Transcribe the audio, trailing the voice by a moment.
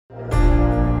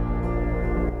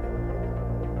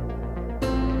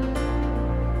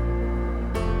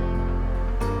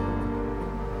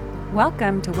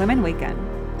Welcome to Women Weekend,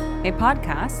 a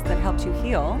podcast that helps you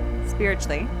heal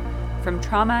spiritually from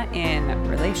trauma in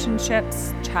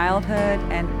relationships, childhood,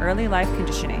 and early life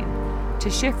conditioning to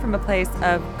shift from a place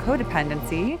of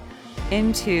codependency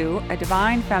into a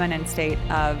divine feminine state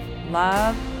of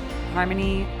love,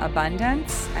 harmony,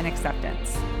 abundance, and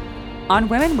acceptance. On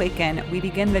Women Waken, we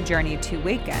begin the journey to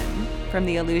waken from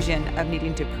the illusion of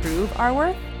needing to prove our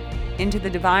worth into the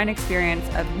divine experience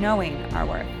of knowing our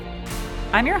worth.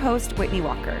 I'm your host, Whitney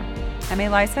Walker. I'm a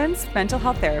licensed mental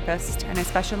health therapist, and I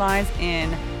specialize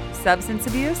in substance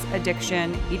abuse,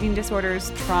 addiction, eating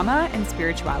disorders, trauma, and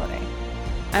spirituality.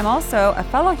 I'm also a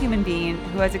fellow human being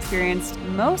who has experienced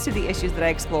most of the issues that I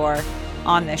explore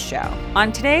on this show.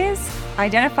 On today's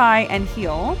Identify and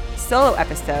Heal solo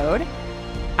episode,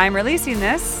 I'm releasing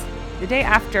this the day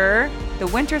after the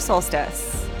winter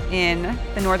solstice in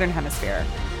the Northern Hemisphere.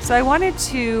 So I wanted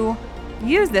to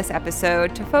use this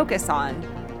episode to focus on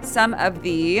some of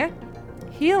the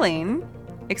healing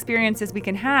experiences we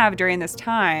can have during this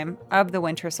time of the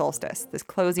winter solstice, this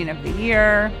closing of the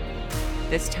year,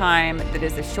 this time that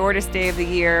is the shortest day of the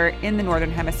year in the Northern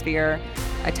Hemisphere,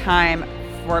 a time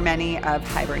for many of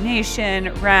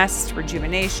hibernation, rest,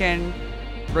 rejuvenation,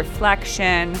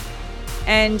 reflection.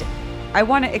 And I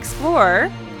want to explore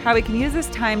how we can use this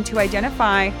time to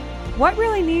identify what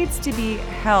really needs to be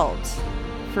held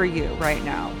for you right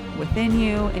now, within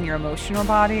you, in your emotional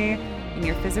body, in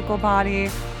your physical body.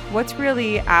 What's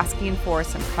really asking for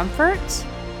some comfort,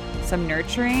 some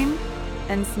nurturing,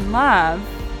 and some love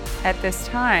at this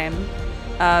time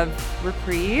of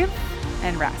reprieve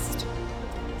and rest.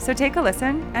 So take a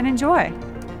listen and enjoy.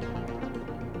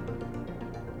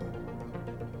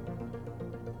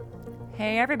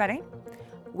 Hey everybody,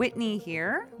 Whitney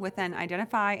here with an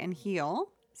Identify and Heal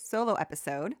solo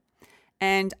episode.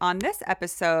 And on this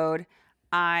episode,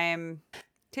 I'm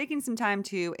taking some time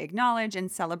to acknowledge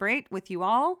and celebrate with you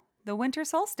all the winter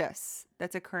solstice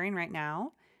that's occurring right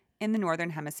now in the Northern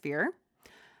Hemisphere.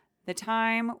 The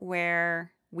time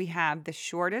where we have the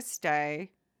shortest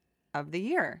day of the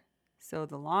year. So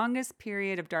the longest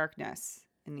period of darkness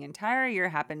in the entire year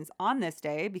happens on this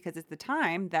day because it's the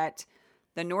time that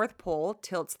the North Pole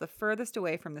tilts the furthest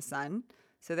away from the sun.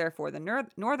 So therefore, the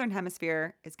Northern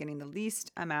Hemisphere is getting the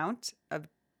least amount of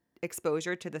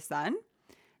exposure to the sun,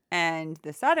 and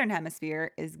the Southern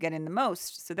Hemisphere is getting the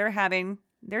most. So they're having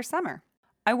their summer.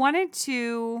 I wanted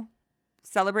to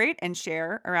celebrate and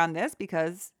share around this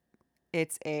because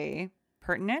it's a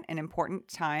pertinent and important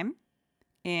time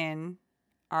in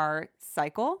our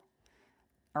cycle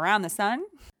around the sun,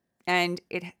 and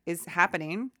it is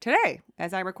happening today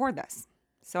as I record this.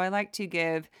 So I like to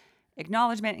give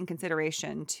acknowledgement and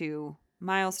consideration to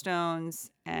milestones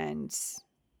and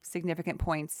significant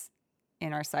points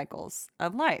in our cycles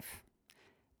of life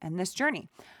and this journey.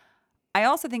 I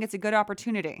also think it's a good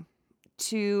opportunity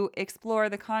to explore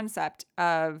the concept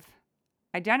of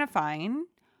identifying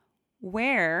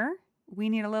where we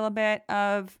need a little bit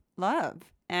of love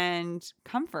and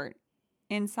comfort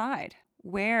inside,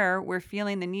 where we're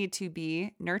feeling the need to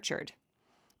be nurtured,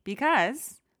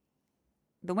 because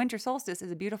the winter solstice is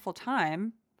a beautiful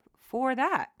time for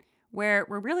that, where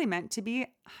we're really meant to be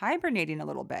hibernating a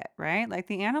little bit, right? Like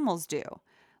the animals do,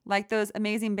 like those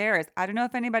amazing bears. I don't know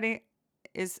if anybody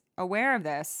is aware of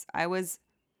this.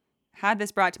 Had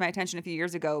this brought to my attention a few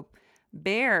years ago.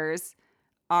 Bears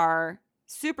are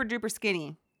super duper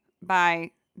skinny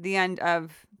by the end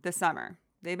of the summer.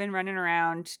 They've been running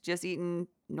around just eating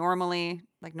normally,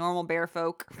 like normal bear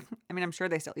folk. I mean, I'm sure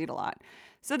they still eat a lot.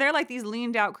 So they're like these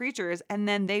leaned out creatures, and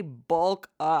then they bulk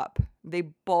up. They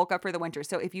bulk up for the winter.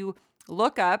 So if you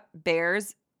look up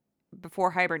bears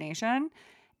before hibernation,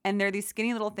 and they're these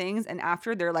skinny little things, and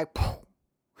after they're like,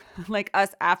 like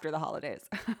us after the holidays.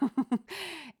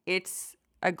 It's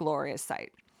a glorious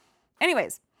sight.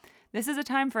 Anyways, this is a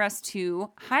time for us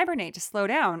to hibernate, to slow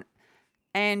down.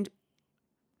 And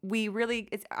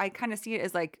I kind of see it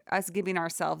as like us giving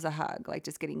ourselves a hug, like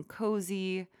just getting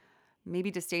cozy,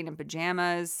 maybe just staying in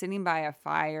pajamas, sitting by a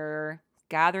fire,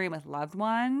 gathering with loved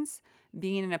ones,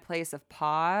 being in a place of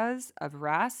pause, of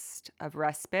rest, of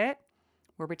respite,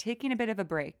 where we're taking a bit of a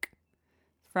break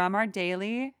from our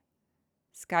daily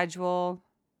schedule,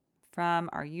 from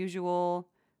our usual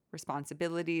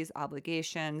responsibilities,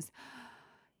 obligations,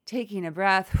 taking a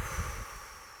breath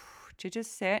to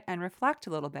just sit and reflect a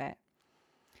little bit.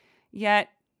 Yet,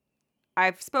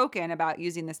 I've spoken about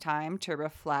using this time to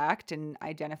reflect and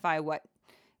identify what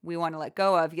we want to let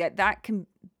go of, yet that can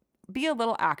be a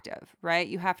little active, right?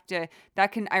 You have to,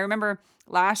 I remember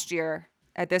last year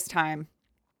at this time,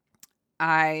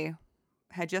 I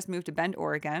had just moved to Bend,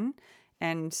 Oregon,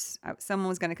 and someone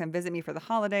was going to come visit me for the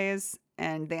holidays,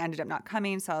 and they ended up not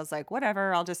coming. So I was like,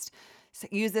 whatever, I'll just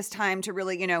use this time to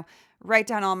really, write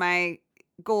down all my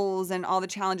goals and all the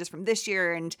challenges from this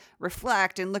year and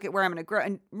reflect and look at where I'm going to grow,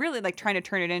 and really like trying to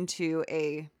turn it into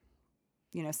a,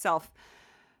 self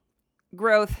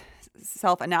growth,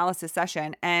 self-analysis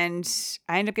session. And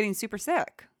I ended up getting super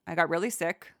sick. I got really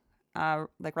sick,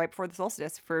 like right before the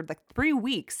solstice for like 3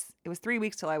 weeks. It was 3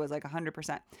 weeks till I was like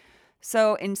 100%.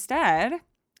 So instead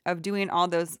of doing all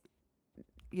those,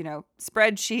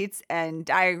 spreadsheets and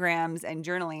diagrams and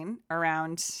journaling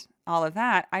around all of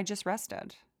that, I just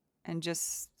rested and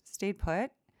just stayed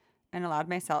put and allowed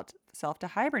myself to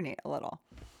hibernate a little.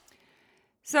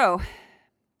 So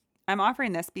I'm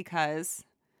offering this because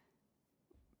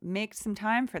make some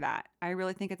time for that. I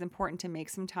really think it's important to make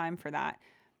some time for that.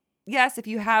 Yes, if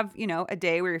you have, a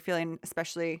day where you're feeling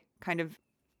especially kind of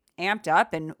amped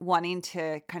up and wanting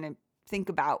to kind of think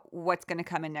about what's going to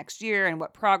come in next year and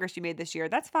what progress you made this year,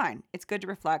 that's fine. It's good to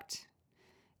reflect.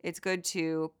 It's good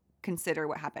to consider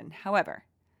what happened. However,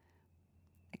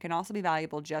 it can also be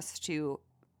valuable just to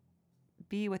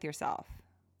be with yourself,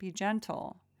 be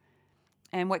gentle.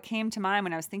 And what came to mind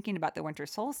when I was thinking about the winter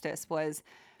solstice was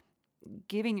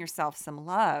giving yourself some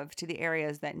love to the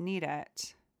areas that need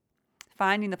it,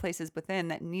 finding the places within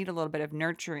that need a little bit of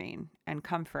nurturing and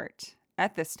comfort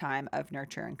at this time of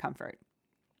nurture and comfort.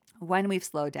 When we've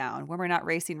slowed down, when we're not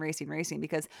racing,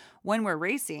 because when we're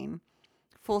racing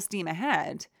full steam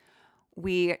ahead,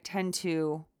 we tend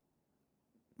to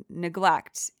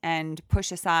neglect and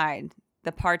push aside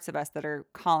the parts of us that are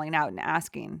calling out and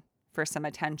asking for some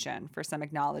attention, for some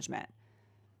acknowledgement,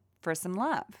 for some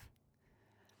love.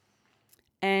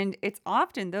 And it's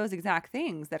often those exact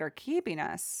things that are keeping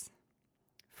us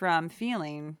from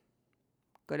feeling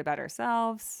good about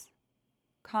ourselves,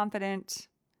 confident,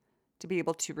 to be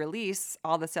able to release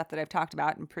all the stuff that I've talked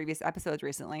about in previous episodes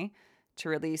recently, to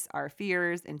release our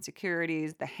fears,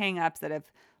 insecurities, the hangups that have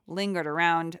lingered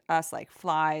around us like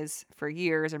flies for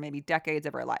years or maybe decades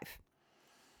of our life.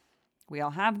 We all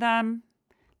have them.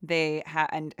 They have,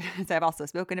 and as I've also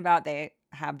spoken about, they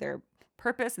have their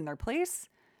purpose and their place.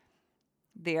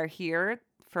 They are here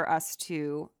for us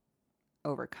to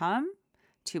overcome,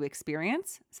 to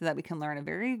experience, so that we can learn a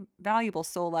very valuable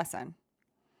soul lesson.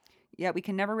 Yet we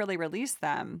can never really release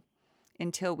them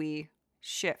until we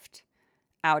shift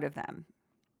out of them.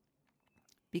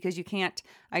 Because you can't,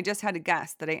 I just had a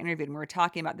guest that I interviewed and we were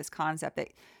talking about this concept that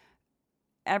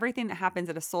everything that happens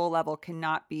at a soul level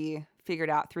cannot be figured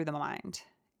out through the mind.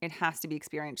 It has to be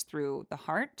experienced through the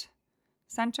heart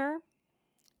center,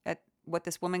 at what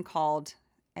this woman called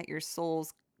at your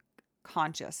soul's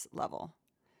conscious level.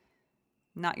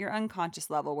 Not your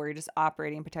unconscious level where you're just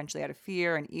operating potentially out of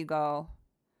fear and ego,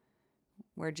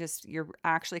 where just you're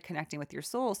actually connecting with your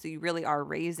soul. So you really are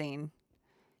raising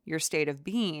your state of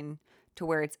being to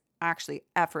where it's actually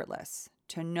effortless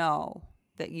to know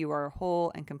that you are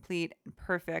whole and complete and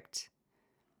perfect,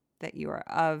 that you are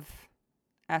of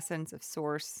essence, of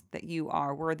source, that you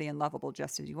are worthy and lovable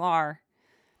just as you are,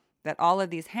 that all of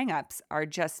these hangups are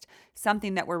just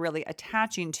something that we're really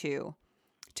attaching to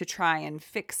try and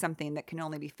fix something that can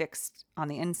only be fixed on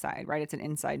the inside, right? It's an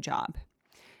inside job.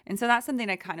 And so that's something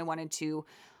I kind of wanted to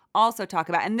also talk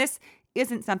about. And this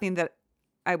isn't something that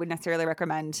I would necessarily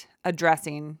recommend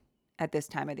addressing at this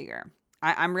time of the year.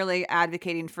 I'm really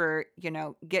advocating for,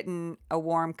 getting a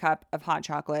warm cup of hot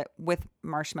chocolate with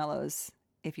marshmallows,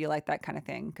 if you like that kind of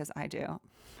thing, because I do.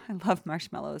 I love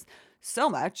marshmallows so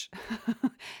much.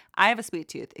 I have a sweet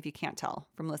tooth, if you can't tell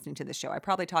from listening to the show. I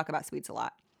probably talk about sweets a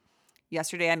lot.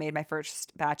 Yesterday, I made my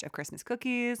first batch of Christmas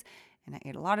cookies, and I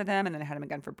ate a lot of them, and then I had them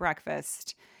again for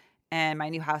breakfast. And my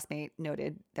new housemate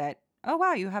noted that, oh,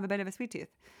 wow, you have a bit of a sweet tooth.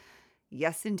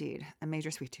 Yes, indeed, a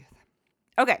major sweet tooth.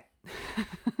 Okay.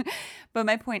 But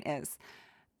my point is,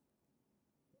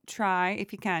 try,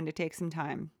 if you can, to take some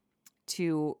time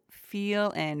to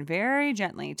feel in very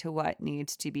gently to what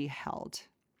needs to be held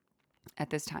at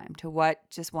this time, to what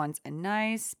just wants a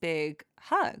nice big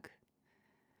hug.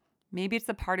 Maybe it's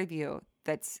the part of you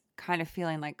that's kind of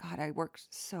feeling like, God, I worked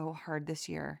so hard this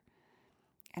year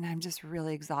and I'm just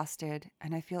really exhausted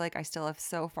and I feel like I still have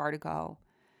so far to go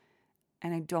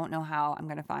and I don't know how I'm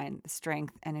going to find the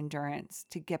strength and endurance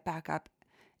to get back up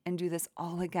and do this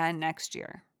all again next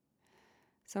year.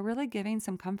 So really giving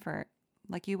some comfort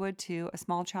like you would to a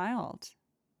small child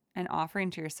and offering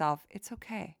to yourself, it's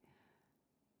okay.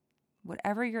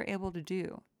 Whatever you're able to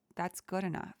do, that's good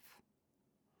enough.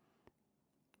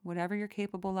 Whatever you're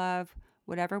capable of,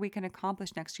 whatever we can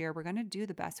accomplish next year, we're going to do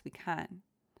the best we can.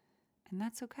 And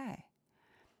that's okay.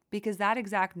 Because that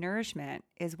exact nourishment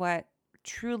is what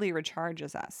truly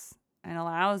recharges us and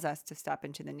allows us to step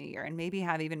into the new year and maybe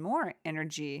have even more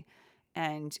energy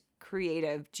and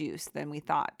creative juice than we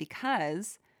thought,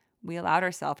 because we allowed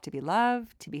ourselves to be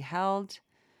loved, to be held.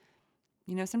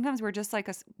 You know, sometimes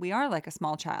we are like a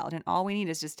small child, and all we need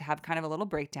is just to have kind of a little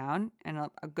breakdown and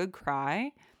a good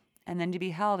cry, and then to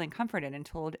be held and comforted and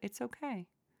told it's okay.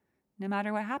 No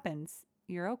matter what happens,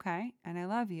 you're okay, and I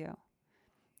love you.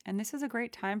 And this is a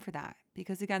great time for that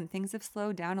because, again, things have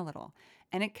slowed down a little,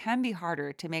 and it can be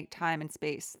harder to make time and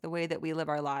space the way that we live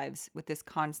our lives with this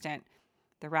constant,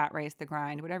 the rat race, the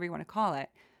grind, whatever you want to call it,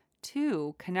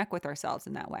 to connect with ourselves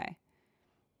in that way.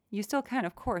 You still can,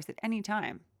 of course, at any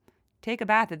time. Take a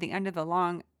bath at the end of a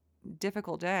long,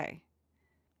 difficult day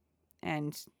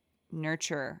and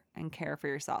nurture and care for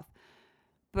yourself.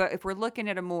 But if we're looking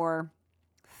at a more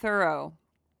thorough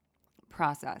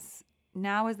process,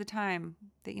 now is the time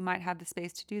that you might have the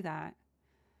space to do that,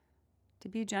 to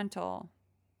be gentle,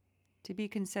 to be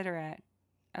considerate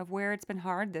of where it's been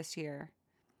hard this year,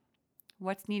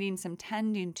 what's needing some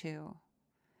tending to,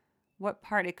 what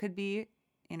part. It could be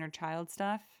inner child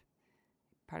stuff,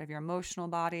 part of your emotional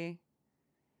body.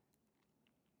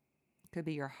 It could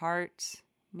be your heart.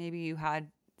 Maybe you had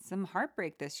some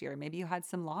heartbreak this year. Maybe you had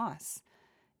some loss,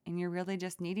 and you're really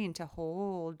just needing to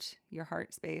hold your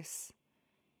heart space,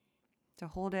 to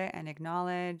hold it and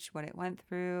acknowledge what it went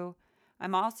through.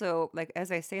 I'm also, like,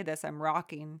 as I say this, I'm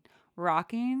rocking.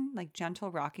 Rocking, like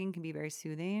gentle rocking, can be very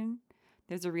soothing.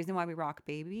 There's a reason why we rock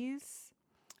babies.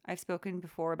 I've spoken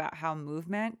before about how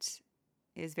movement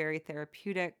is very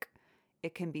therapeutic.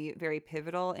 It can be very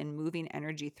pivotal in moving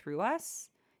energy through us.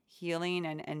 Healing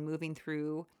and moving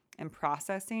through and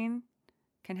processing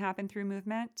can happen through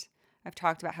movement. I've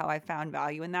talked about how I found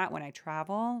value in that when I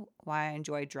travel, why I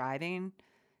enjoy driving.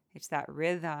 It's that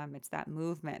rhythm, it's that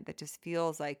movement that just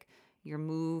feels like you're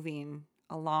moving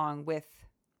along with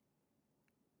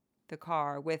the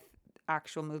car, with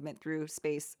actual movement through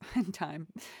space and time.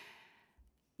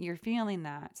 You're feeling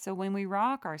that. So when we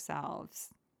rock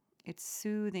ourselves, it's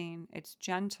soothing, it's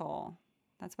gentle.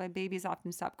 That's why babies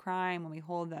often stop crying when we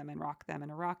hold them and rock them in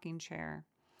a rocking chair.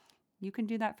 You can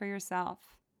do that for yourself.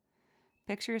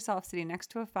 Picture yourself sitting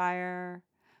next to a fire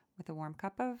with a warm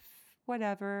cup of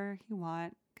whatever you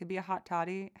want. Could be a hot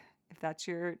toddy, if that's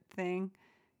your thing.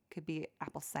 Could be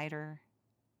apple cider,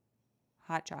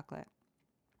 hot chocolate.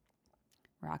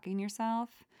 Rocking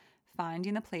yourself,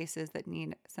 finding the places that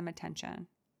need some attention.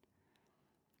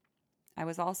 I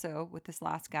was also with this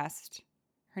last guest.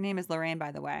 Her name is Lorraine,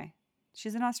 by the way.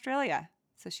 She's in Australia,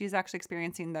 so she's actually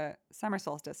experiencing the summer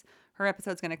solstice. Her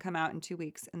episode's going to come out in 2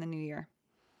 weeks in the new year.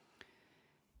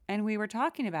 And we were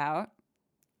talking about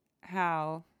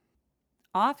how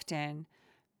often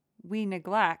we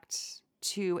neglect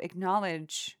to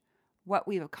acknowledge what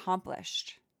we've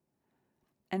accomplished.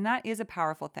 And that is a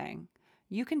powerful thing.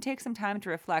 You can take some time to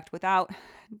reflect without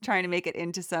trying to make it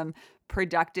into some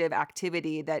productive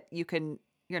activity that you can,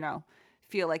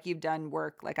 feel like you've done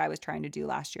work like I was trying to do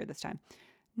last year this time.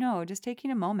 No, just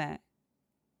taking a moment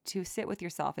to sit with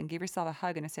yourself and give yourself a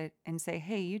hug and say,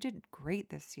 hey, you did great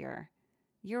this year.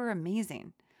 You're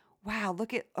amazing. Wow,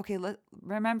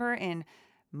 remember in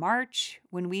March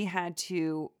when we had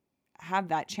to have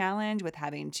that challenge with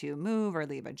having to move or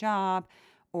leave a job,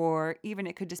 or even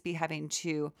it could just be having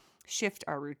to shift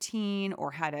our routine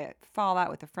or had a fallout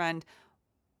with a friend.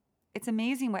 It's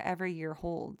amazing what every year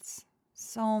holds.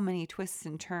 So many twists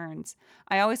and turns.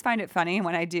 I always find it funny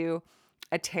when I do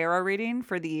a tarot reading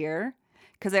for the year,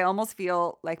 because I almost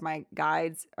feel like my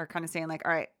guides are kind of saying like,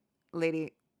 all right,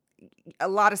 lady, a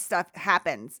lot of stuff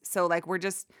happens. So like,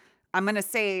 I'm going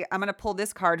to pull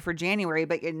this card for January,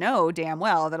 but you know damn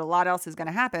well that a lot else is going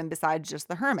to happen besides just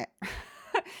the Hermit.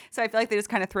 So I feel like they just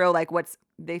kind of throw like what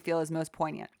they feel is most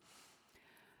poignant.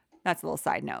 That's a little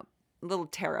side note, a little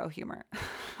tarot humor.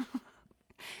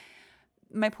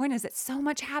 My point is that so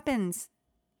much happens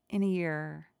in a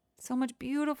year. So much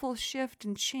beautiful shift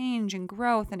and change and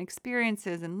growth and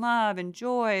experiences and love and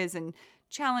joys and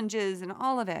challenges and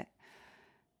all of it,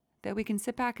 that we can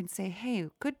sit back and say, hey,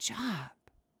 good job.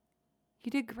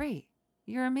 You did great.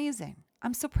 You're amazing.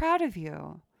 I'm so proud of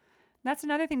you. That's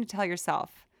another thing to tell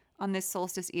yourself on this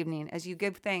solstice evening as you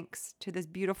give thanks to this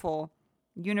beautiful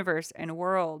universe and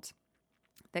world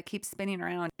that keeps spinning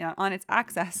around on its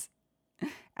axis.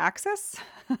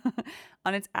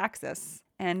 On its axis.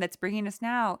 And that's bringing us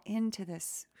now into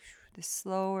this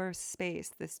slower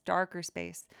space, this darker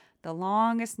space, the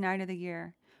longest night of the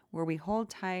year, where we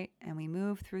hold tight and we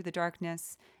move through the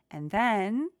darkness. And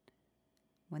then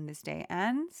when this day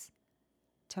ends,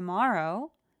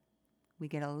 tomorrow, we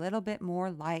get a little bit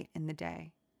more light in the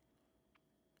day.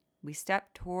 We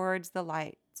step towards the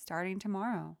light starting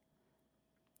tomorrow.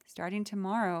 Starting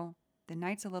tomorrow, the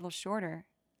night's a little shorter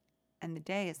and the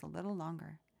day is a little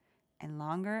longer and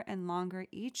longer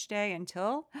each day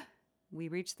until we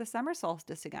reach the summer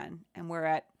solstice again and we're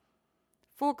at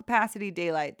full capacity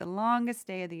daylight, the longest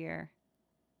day of the year.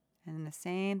 And then the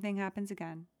same thing happens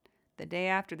again. The day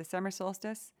after the summer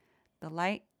solstice, the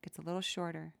light gets a little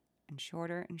shorter and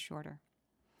shorter and shorter.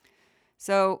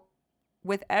 So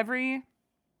with every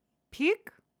peak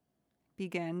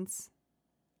begins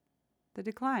the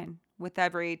decline. With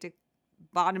every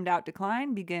bottomed out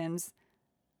decline begins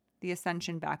the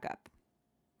ascension back up.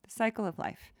 The cycle of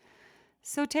life.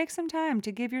 So take some time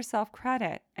to give yourself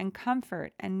credit and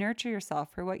comfort and nurture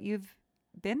yourself for what you've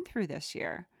been through this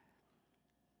year.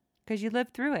 Because you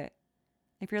lived through it.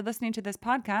 If you're listening to this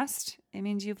podcast, it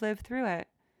means you've lived through it.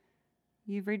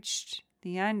 You've reached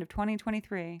the end of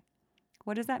 2023.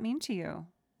 What does that mean to you?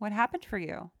 What happened for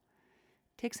you?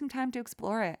 Take some time to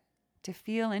explore it, to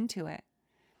feel into it.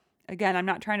 Again, I'm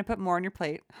not trying to put more on your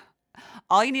plate.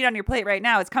 All you need on your plate right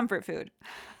now is comfort food.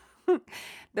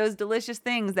 Those delicious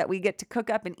things that we get to cook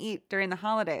up and eat during the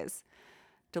holidays.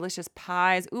 Delicious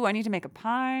pies. Ooh, I need to make a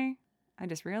pie. I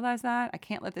just realized that. I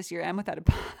can't let this year end without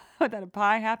a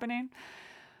pie happening.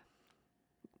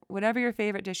 Whatever your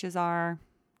favorite dishes are,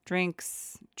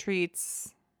 drinks,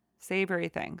 treats, savory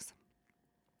things.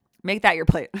 Make that your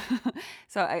plate.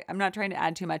 So I'm not trying to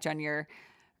add too much on your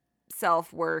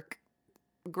self-work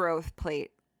growth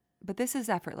plate, but this is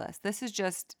effortless. This is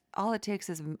just all it takes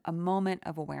is a moment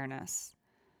of awareness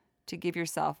to give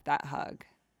yourself that hug,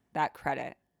 that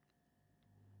credit,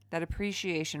 that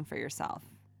appreciation for yourself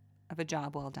of a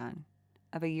job well done,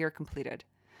 of a year completed.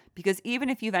 Because even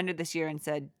if you've ended this year and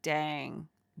said, dang,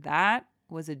 that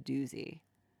was a doozy.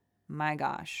 My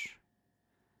gosh.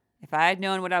 If I had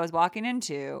known what I was walking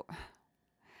into,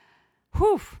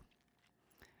 whew.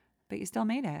 But you still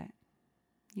made it.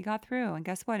 You got through. And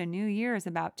guess what? A new year is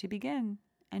about to begin.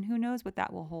 And who knows what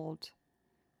that will hold.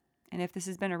 And if this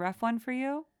has been a rough one for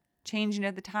you, changing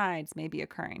of the tides may be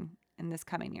occurring in this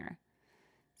coming year.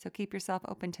 So keep yourself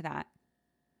open to that.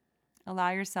 Allow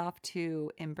yourself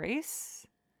to embrace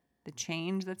the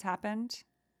change that's happened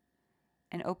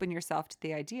and open yourself to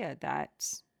the idea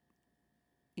that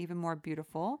even more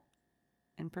beautiful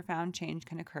and profound change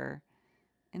can occur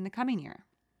in the coming year.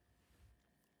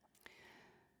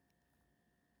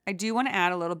 I do want to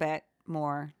add a little bit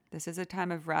more. This is a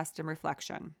time of rest and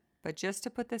reflection, but just to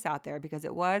put this out there because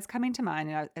it was coming to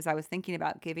mind as I was thinking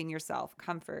about giving yourself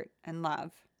comfort and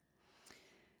love,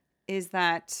 is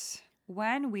that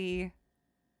when we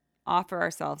offer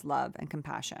ourselves love and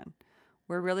compassion,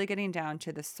 we're really getting down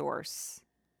to the source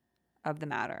of the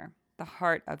matter, the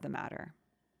heart of the matter,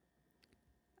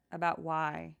 about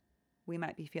why we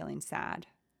might be feeling sad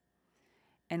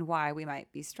and why we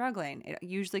might be struggling. It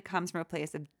usually comes from a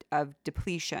place of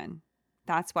depletion.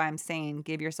 That's why I'm saying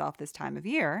give yourself this time of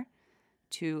year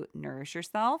to nourish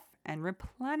yourself and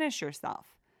replenish yourself.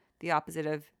 The opposite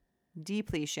of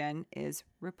depletion is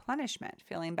replenishment,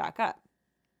 filling back up.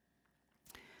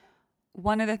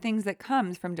 One of the things that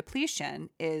comes from depletion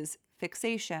is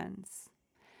fixations.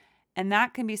 And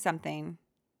that can be something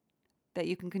that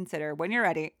you can consider when you're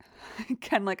ready.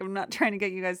 Again, like I'm not trying to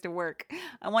get you guys to work.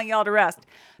 I want y'all to rest.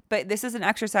 But this is an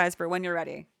exercise for when you're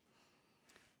ready.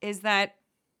 Is that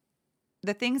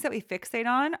the things that we fixate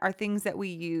on are things that we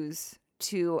use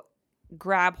to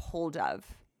grab hold of,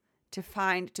 to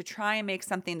try and make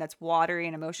something that's watery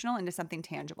and emotional into something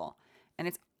tangible. And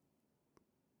it's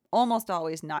almost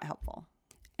always not helpful.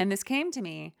 And this came to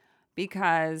me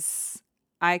because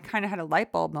I kind of had a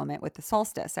light bulb moment with the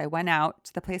solstice. I went out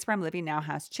to the place where I'm living now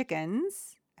has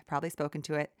chickens. I've probably spoken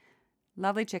to it.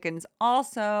 Lovely chickens.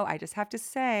 Also, I just have to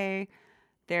say,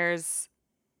 there's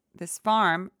this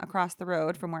farm across the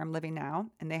road from where I'm living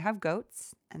now, and they have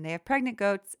goats, and they have pregnant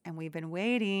goats, and we've been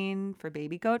waiting for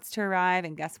baby goats to arrive.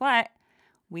 And guess what?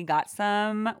 We got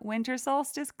some winter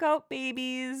solstice goat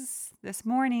babies this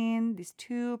morning. These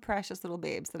two precious little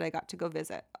babes that I got to go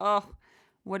visit. Oh,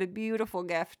 what a beautiful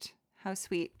gift. How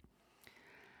sweet.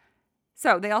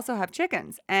 So they also have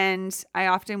chickens, and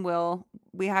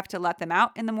we have to let them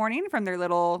out in the morning from their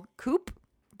little coop,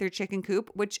 their chicken coop,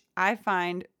 which I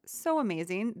find so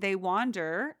amazing. They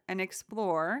wander and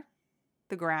explore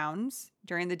the grounds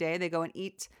during the day. They go and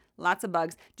eat lots of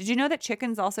bugs. Did you know that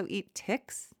chickens also eat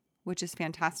ticks, which is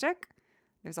fantastic?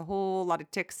 There's a whole lot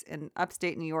of ticks in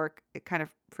upstate New York. It kind of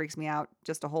freaks me out,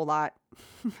 just a whole lot.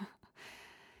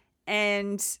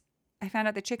 And I found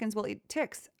out that chickens will eat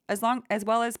ticks. as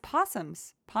well as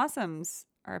possums. Possums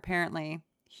are apparently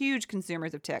huge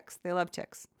consumers of ticks. They love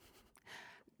ticks.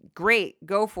 Great.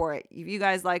 Go for it. If you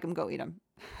guys like them, go eat them.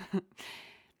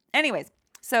 Anyways,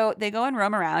 so they go and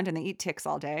roam around and they eat ticks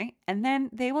all day. And then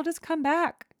they will just come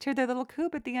back to their little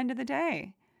coop at the end of the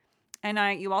day. And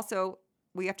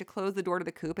we have to close the door to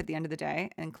the coop at the end of the day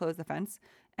and close the fence.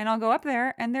 And I'll go up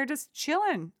there and they're just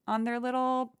chilling on their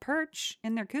little perch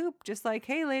in their coop. Just like,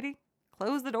 hey, lady,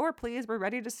 close the door, please. We're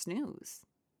ready to snooze.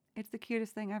 It's the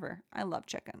cutest thing ever. I love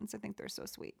chickens. I think they're so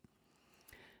sweet.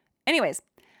 Anyways,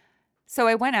 so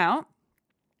I went out,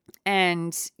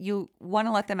 and you want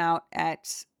to let them out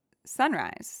at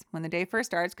sunrise when the day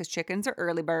first starts, because chickens are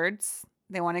early birds.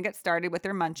 They want to get started with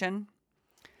their munching.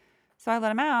 So I let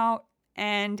them out,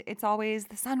 and it's always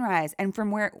the sunrise. And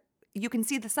from where you can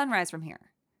see the sunrise from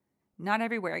here. Not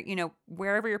everywhere.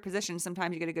 Wherever you're positioned,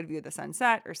 sometimes you get a good view of the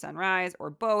sunset or sunrise or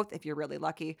both if you're really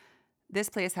lucky. This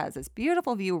place has this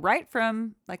beautiful view right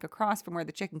from, like, across from where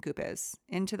the chicken coop is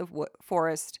into the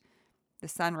forest. The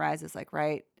sunrise is like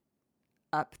right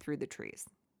up through the trees.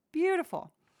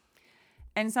 Beautiful.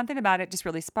 And something about it just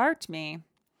really sparked me.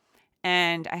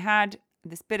 And I had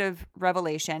this bit of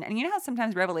revelation. And you know how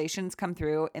sometimes revelations come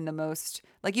through in the most,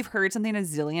 like, you've heard something a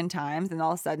zillion times and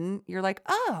all of a sudden you're like,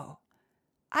 oh,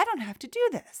 I don't have to do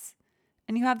this.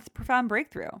 And you have this profound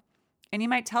breakthrough. And you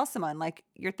might tell someone, like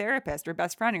your therapist or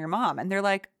best friend or your mom, and they're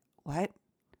like, what?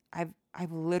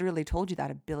 I've literally told you that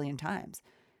a billion times.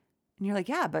 And you're like,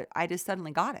 yeah, but I just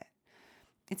suddenly got it.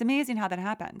 It's amazing how that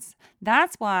happens.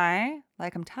 That's why,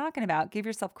 like I'm talking about, give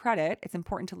yourself credit. It's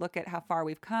important to look at how far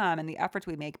we've come and the efforts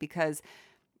we make, because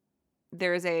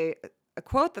there's a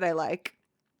quote that I like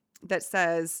that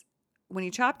says, when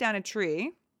you chop down a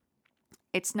tree,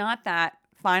 it's not that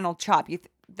final chop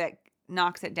that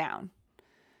knocks it down.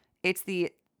 It's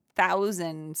the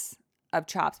thousands of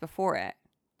chops before it.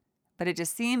 But it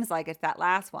just seems like it's that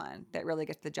last one that really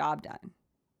gets the job done.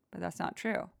 But that's not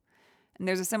true. And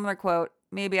there's a similar quote.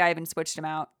 Maybe I even switched them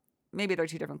out. Maybe they're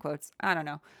two different quotes. I don't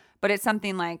know. But it's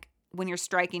something like, when you're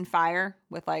striking fire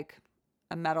with like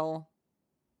a metal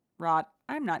rod.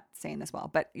 I'm not saying this well,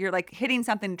 but you're like hitting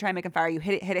something to try and make a fire. You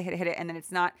hit it. And then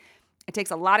it takes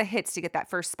a lot of hits to get that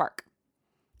first spark.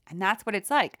 And that's what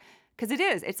it's like. Because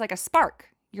it's like a spark.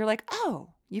 You're like, oh,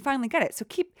 you finally get it. So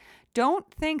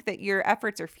don't think that your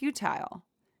efforts are futile.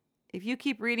 If you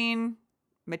keep reading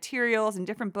materials and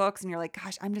different books and you're like,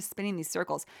 gosh, I'm just spinning these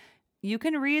circles, you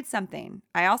can read something.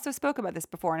 I also spoke about this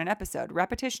before in an episode.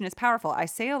 Repetition is powerful. I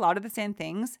say a lot of the same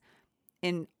things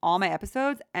in all my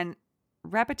episodes, and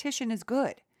repetition is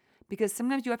good, because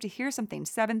sometimes you have to hear something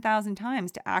 7,000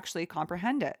 times to actually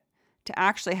comprehend it, to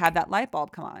actually have that light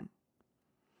bulb come on.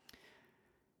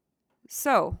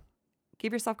 So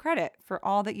give yourself credit for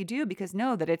all that you do, because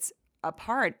know that it's a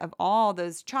part of all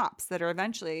those chops that are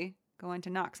eventually going to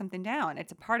knock something down.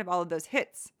 It's a part of all of those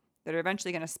hits that are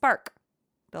eventually going to spark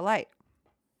the light.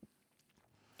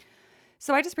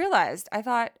 So I just realized, I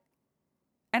thought,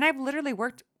 and I've literally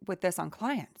worked with this on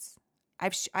clients.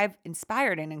 I've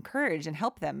inspired and encouraged and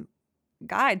helped them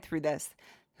guide through this,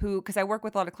 because I work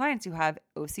with a lot of clients who have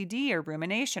OCD or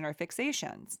rumination or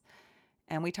fixations.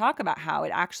 And we talk about how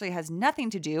it actually has nothing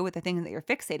to do with the thing that you're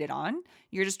fixated on.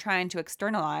 You're just trying to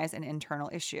externalize an internal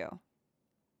issue.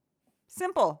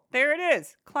 Simple. There it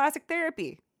is. Classic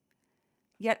therapy.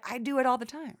 Yet I do it all the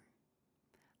time.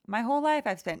 My whole life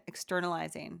I've spent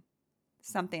externalizing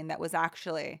something that was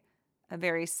actually a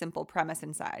very simple premise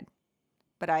inside.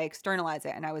 But I externalized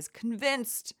it, and I was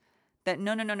convinced that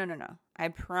no. I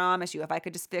promise you, if I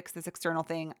could just fix this external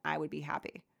thing, I would be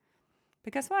happy.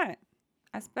 But guess what?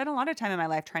 I spent a lot of time in my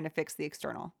life trying to fix the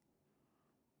external.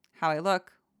 How I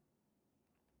look,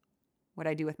 what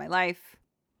I do with my life,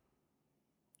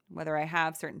 whether I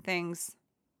have certain things.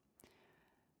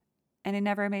 And it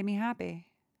never made me happy,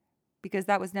 because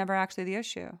that was never actually the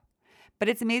issue. But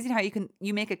it's amazing how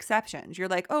you make exceptions. You're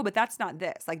like, oh, but that's not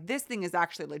this. Like, this thing is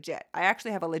actually legit. I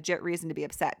actually have a legit reason to be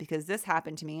upset because this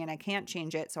happened to me and I can't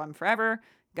change it. So I'm forever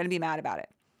going to be mad about it.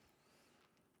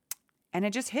 And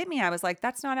it just hit me. I was like,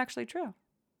 that's not actually true.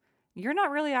 You're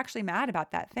not really actually mad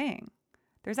about that thing.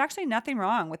 There's actually nothing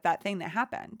wrong with that thing that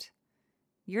happened.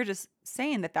 You're just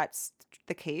saying that that's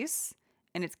the case,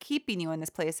 and it's keeping you in this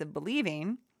place of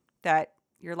believing that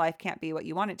your life can't be what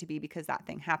you want it to be because that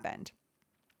thing happened.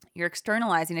 You're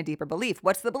externalizing a deeper belief.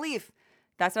 What's the belief?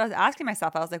 That's what I was asking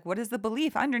myself. I was like, what is the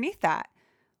belief underneath that?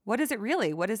 What is it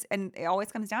really? And it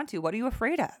always comes down to, what are you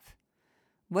afraid of?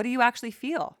 What do you actually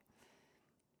feel?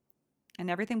 And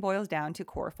everything boils down to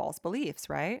core false beliefs,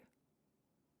 right?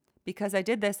 Because I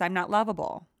did this, I'm not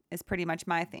lovable, is pretty much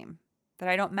my theme. That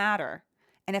I don't matter.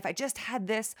 And if I just had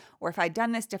this, or if I'd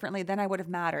done this differently, then I would have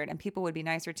mattered and people would be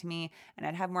nicer to me and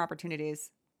I'd have more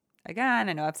opportunities. Again,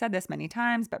 I know I've said this many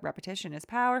times, but repetition is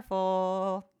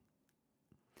powerful.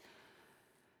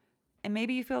 And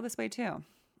maybe you feel this way too.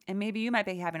 And maybe you might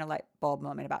be having a light bulb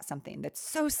moment about something that's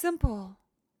so simple,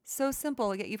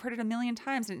 yet you've heard it a million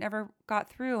times and it never got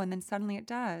through. And then suddenly it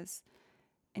does.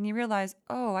 And you realize,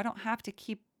 oh, I don't have to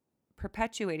keep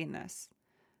perpetuating this.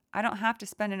 I don't have to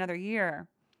spend another year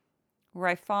where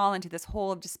I fall into this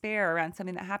hole of despair around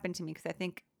something that happened to me because I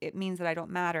think it means that I don't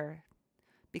matter.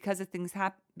 Because the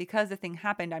thing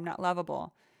happened, I'm not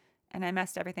lovable. And I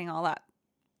messed everything all up.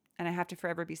 And I have to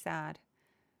forever be sad.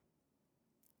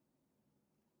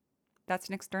 That's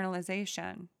an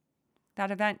externalization.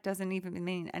 That event doesn't even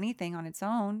mean anything on its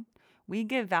own. We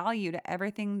give value to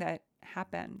everything that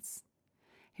happens.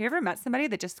 Have you ever met somebody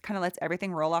that just kind of lets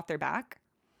everything roll off their back?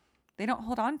 They don't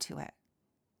hold on to it.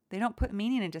 They don't put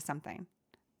meaning into something.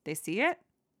 They see it,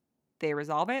 they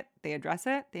resolve it, they address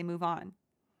it, they move on.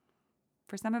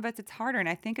 For some of us, it's harder. And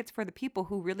I think it's for the people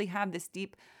who really have this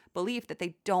deep belief that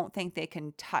they don't think they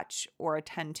can touch or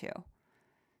attend to.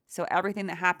 So everything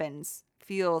that happens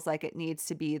feels like it needs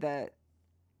to be the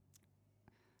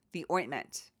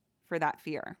ointment for that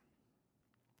fear.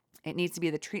 It needs to be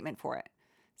the treatment for it.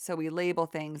 So we label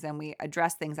things and we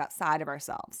address things outside of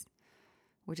ourselves,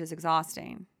 which is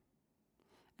exhausting.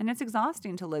 And it's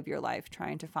exhausting to live your life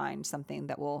trying to find something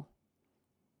that will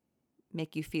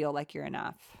make you feel like you're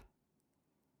enough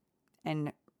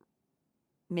and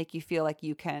make you feel like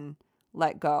you can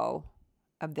let go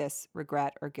of this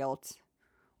regret or guilt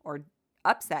or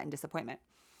upset and disappointment.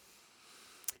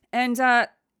 And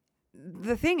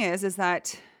the thing is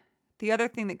that the other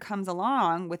thing that comes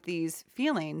along with these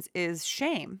feelings is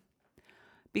shame.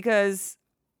 Because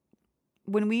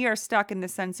when we are stuck in the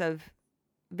sense of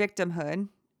victimhood,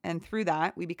 and through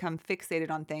that we become fixated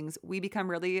on things, we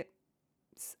become really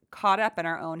caught up in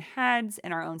our own heads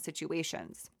and our own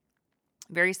situations.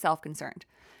 Very self-concerned.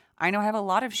 I know I have a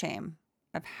lot of shame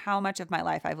of how much of my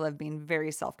life I've lived being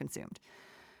very self-consumed.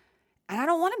 And I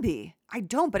don't want to be. I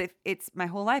don't, but it's my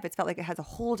whole life. It's felt like it has a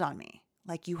hold on me.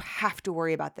 Like you have to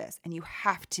worry about this and you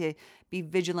have to be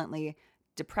vigilantly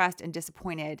depressed and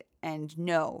disappointed and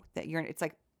know that it's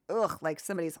like, like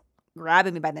somebody's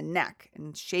grabbing me by the neck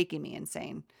and shaking me and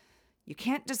saying, you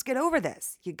can't just get over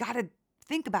this. You got to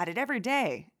think about it every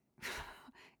day.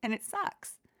 And it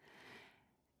sucks.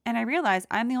 And I realize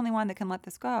I'm the only one that can let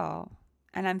this go.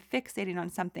 And I'm fixating on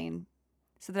something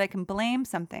so that I can blame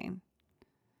something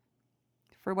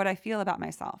for what I feel about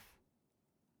myself.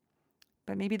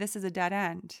 But maybe this is a dead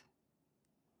end.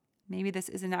 Maybe this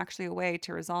isn't actually a way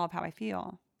to resolve how I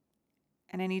feel.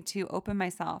 And I need to open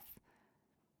myself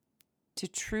to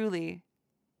truly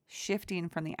shifting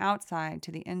from the outside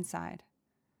to the inside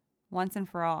once and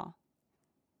for all.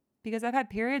 Because I've had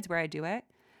periods where I do it,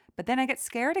 but then I get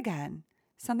scared again.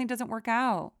 Something doesn't work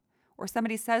out, or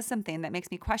somebody says something that makes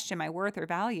me question my worth or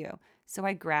value. So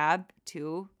I grab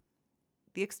to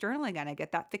the external again. I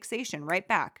get that fixation right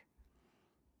back.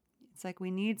 It's like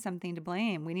we need something to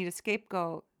blame. We need a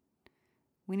scapegoat.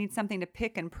 We need something to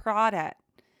pick and prod at.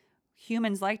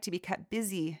 Humans like to be kept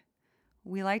busy.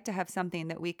 We like to have something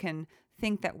that we can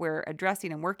think that we're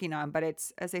addressing and working on, but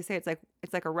it's, as they say,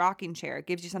 it's like a rocking chair. It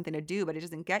gives you something to do, but it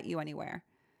doesn't get you anywhere.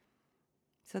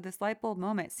 So this light bulb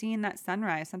moment, seeing that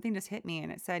sunrise, something just hit me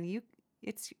and it said,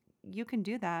 you can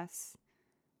do this.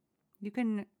 You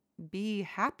can be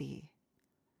happy.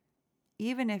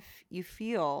 Even if you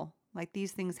feel like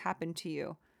these things happened to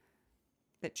you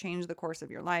that changed the course of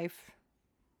your life,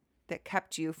 that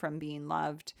kept you from being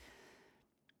loved.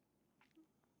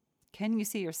 Can you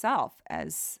see yourself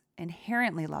as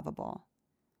inherently lovable,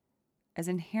 as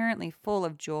inherently full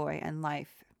of joy and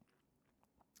life,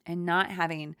 and not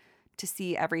having to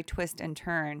see every twist and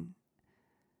turn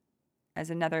as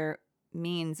another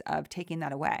means of taking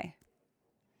that away?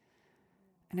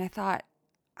 And I thought,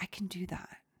 I can do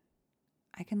that.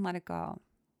 I can let it go.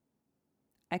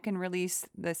 I can release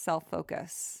the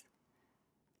self-focus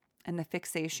and the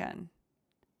fixation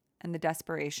and the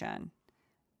desperation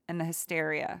and the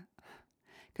hysteria.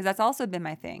 Because that's also been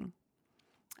my thing.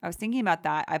 I was thinking about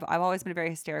that. I've always been a very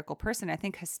hysterical person. I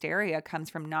think hysteria comes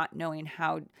from not knowing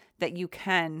how that you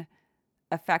can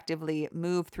effectively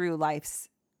move through life's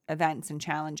events and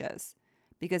challenges.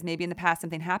 Because maybe in the past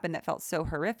something happened that felt so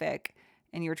horrific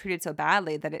and you were treated so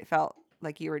badly that it felt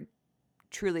like you were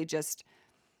truly just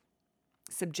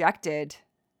subjected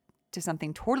to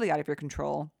something totally out of your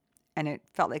control. And it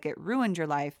felt like it ruined your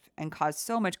life and caused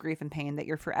so much grief and pain that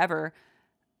you're forever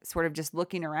sort of just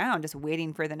looking around, just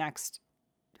waiting for the next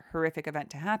horrific event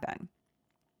to happen.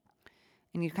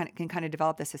 And you can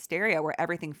develop this hysteria where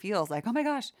everything feels like, oh my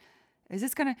gosh,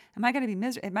 am I going to be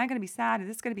miserable? Am I going to be sad? Is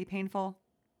this going to be painful?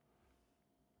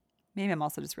 Maybe I'm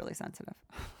also just really sensitive.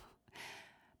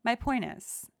 My point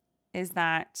is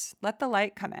that let the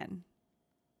light come in.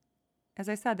 As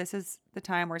I said, this is the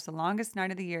time where it's the longest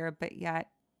night of the year, but yet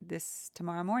this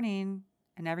tomorrow morning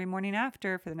and every morning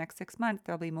after for the next 6 months,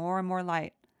 there'll be more and more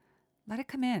light. Let it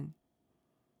come in.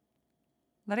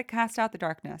 Let it cast out the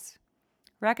darkness.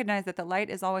 Recognize that the light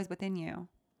is always within you,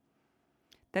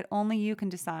 that only you can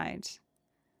decide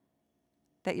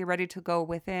that you're ready to go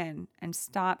within and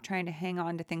stop trying to hang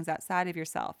on to things outside of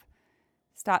yourself.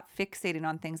 Stop fixating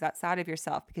on things outside of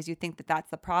yourself because you think that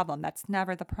that's the problem. That's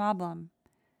never the problem.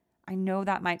 I know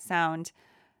that might sound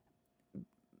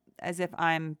as if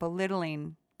I'm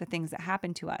belittling the things that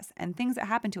happen to us. And things that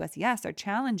happen to us, yes, are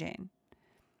challenging.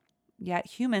 Yet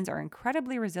humans are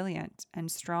incredibly resilient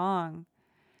and strong.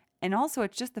 And also,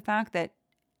 it's just the fact that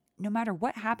no matter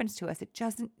what happens to us, it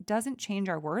doesn't change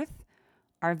our worth,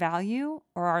 our value,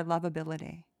 or our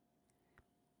lovability.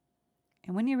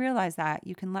 And when you realize that,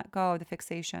 you can let go of the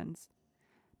fixations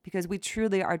because we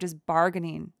truly are just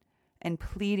bargaining and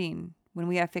pleading when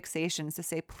we have fixations to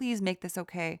say, please make this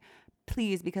okay.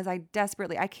 Please, because I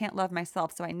can't love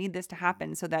myself, so I need this to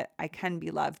happen so that I can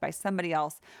be loved by somebody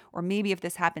else. Or maybe if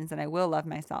this happens, then I will love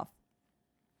myself.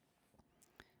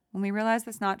 When we realize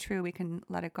that's not true, we can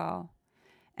let it go.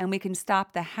 And we can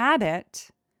stop the habit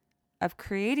of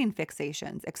creating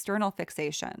fixations, external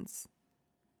fixations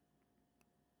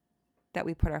that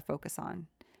we put our focus on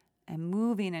and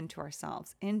moving into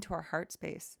ourselves, into our heart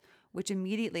space, which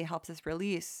immediately helps us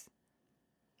release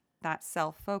that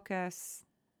self-focus,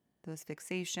 those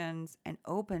fixations, and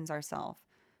opens ourselves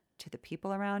to the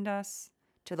people around us,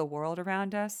 to the world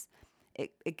around us.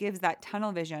 It gives that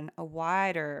tunnel vision a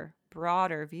wider,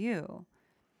 broader view.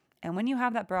 And when you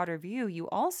have that broader view, you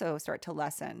also start to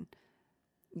lessen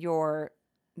the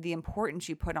importance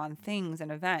you put on things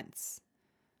and events.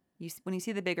 When you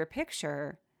see the bigger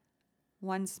picture,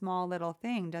 one small little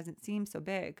thing doesn't seem so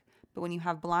big. But when you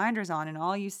have blinders on and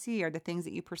all you see are the things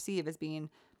that you perceive as being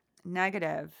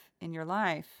negative in your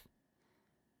life,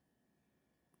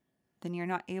 then you're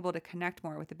not able to connect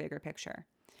more with the bigger picture.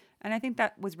 And I think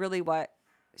that was really what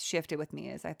shifted with me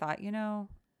is I thought, I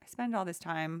spend all this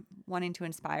time wanting to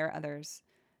inspire others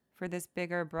for this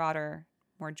bigger, broader,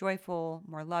 more joyful,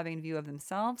 more loving view of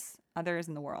themselves, others,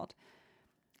 in the world.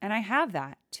 And I have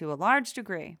that to a large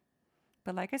degree.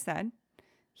 But like I said,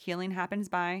 healing happens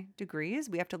by degrees.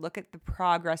 We have to look at the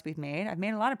progress we've made. I've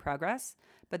made a lot of progress,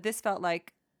 but this felt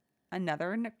like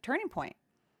another turning point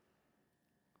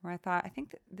where I thought, I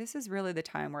think that this is really the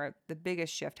time where the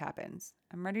biggest shift happens.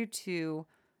 I'm ready to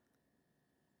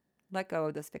let go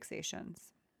of those fixations.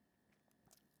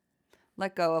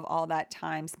 Let go of all that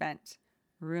time spent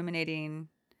ruminating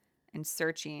and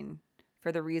searching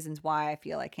for the reasons why I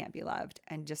feel I can't be loved,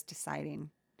 and just deciding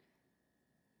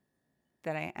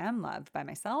that I am loved by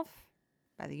myself,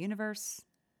 by the universe.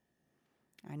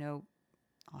 I know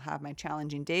I'll have my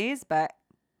challenging days, but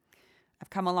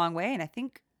I've come a long way, and I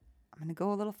think I'm going to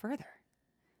go a little further,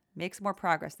 make some more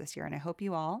progress this year, and I hope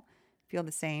you all feel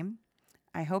the same.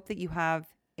 I hope that you have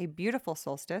a beautiful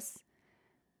solstice,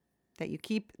 that you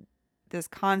keep this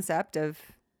concept of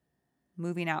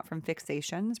moving out from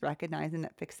fixations, recognizing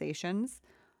that fixations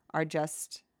are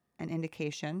just an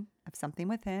indication of something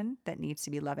within that needs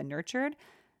to be loved and nurtured.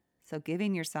 So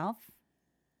giving yourself,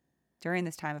 during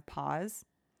this time of pause,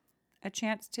 a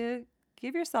chance to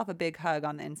give yourself a big hug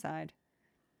on the inside.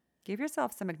 Give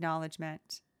yourself some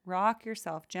acknowledgement. Rock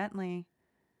yourself gently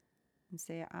and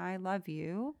say, I love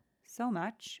you so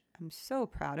much. I'm so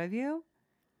proud of you.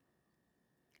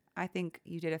 I think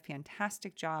you did a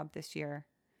fantastic job this year.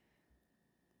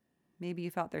 Maybe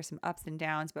you felt there's some ups and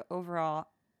downs, but overall,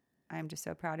 I'm just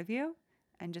so proud of you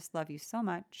and just love you so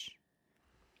much.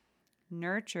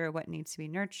 Nurture what needs to be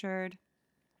nurtured.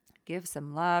 Give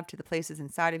some love to the places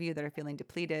inside of you that are feeling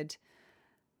depleted.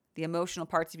 The emotional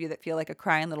parts of you that feel like a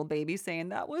crying little baby saying,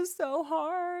 that was so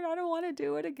hard. I don't want to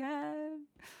do it again.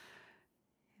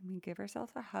 And we give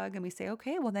ourselves a hug and we say,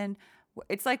 okay, well then,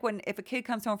 it's like if a kid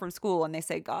comes home from school and they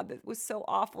say, God, that was so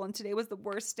awful and today was the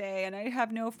worst day and I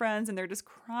have no friends, and they're just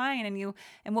crying,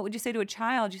 and what would you say to a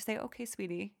child? You say, okay,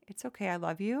 sweetie, it's okay. I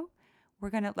love you.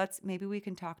 Maybe we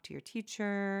can talk to your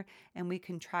teacher and we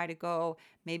can try to go,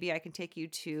 maybe I can take you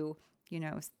to,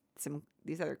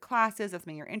 these other classes of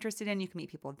something you're interested in. You can meet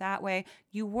people that way.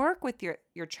 You work with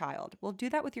your child. We'll do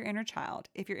that with your inner child.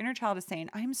 If your inner child is saying,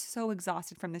 I'm so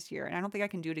exhausted from this year and I don't think I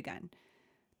can do it again,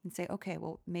 and say, okay,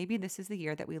 well, maybe this is the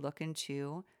year that we look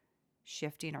into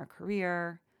shifting our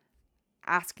career,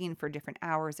 asking for different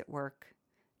hours at work,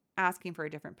 asking for a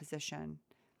different position,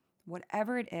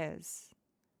 whatever it is,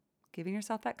 giving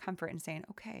yourself that comfort and saying,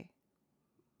 okay,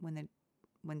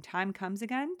 when time comes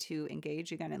again to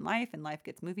engage again in life and life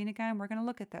gets moving again, we're going to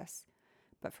look at this.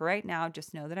 But for right now,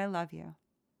 just know that I love you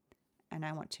and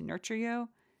I want to nurture you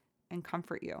and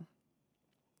comfort you.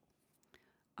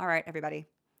 All right, everybody.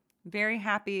 Very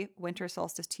happy winter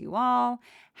solstice to you all.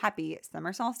 Happy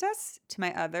summer solstice to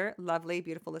my other lovely,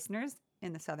 beautiful listeners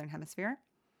in the Southern Hemisphere.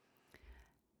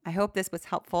 I hope this was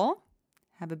helpful.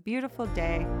 Have a beautiful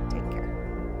day. Take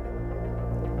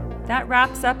care. That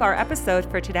wraps up our episode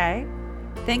for today.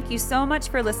 Thank you so much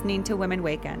for listening to Women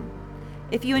Waken.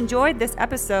 If you enjoyed this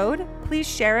episode, please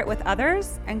share it with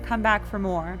others and come back for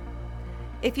more.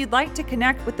 If you'd like to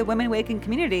connect with the Women Waken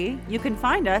community, you can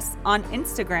find us on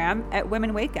Instagram at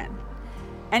Women Waken.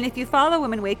 And if you follow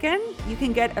Women Waken, you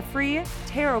can get a free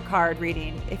tarot card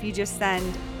reading if you just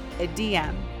send a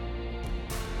DM.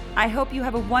 I hope you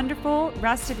have a wonderful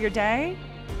rest of your day,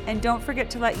 and don't forget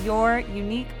to let your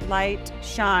unique light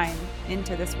shine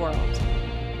into this world.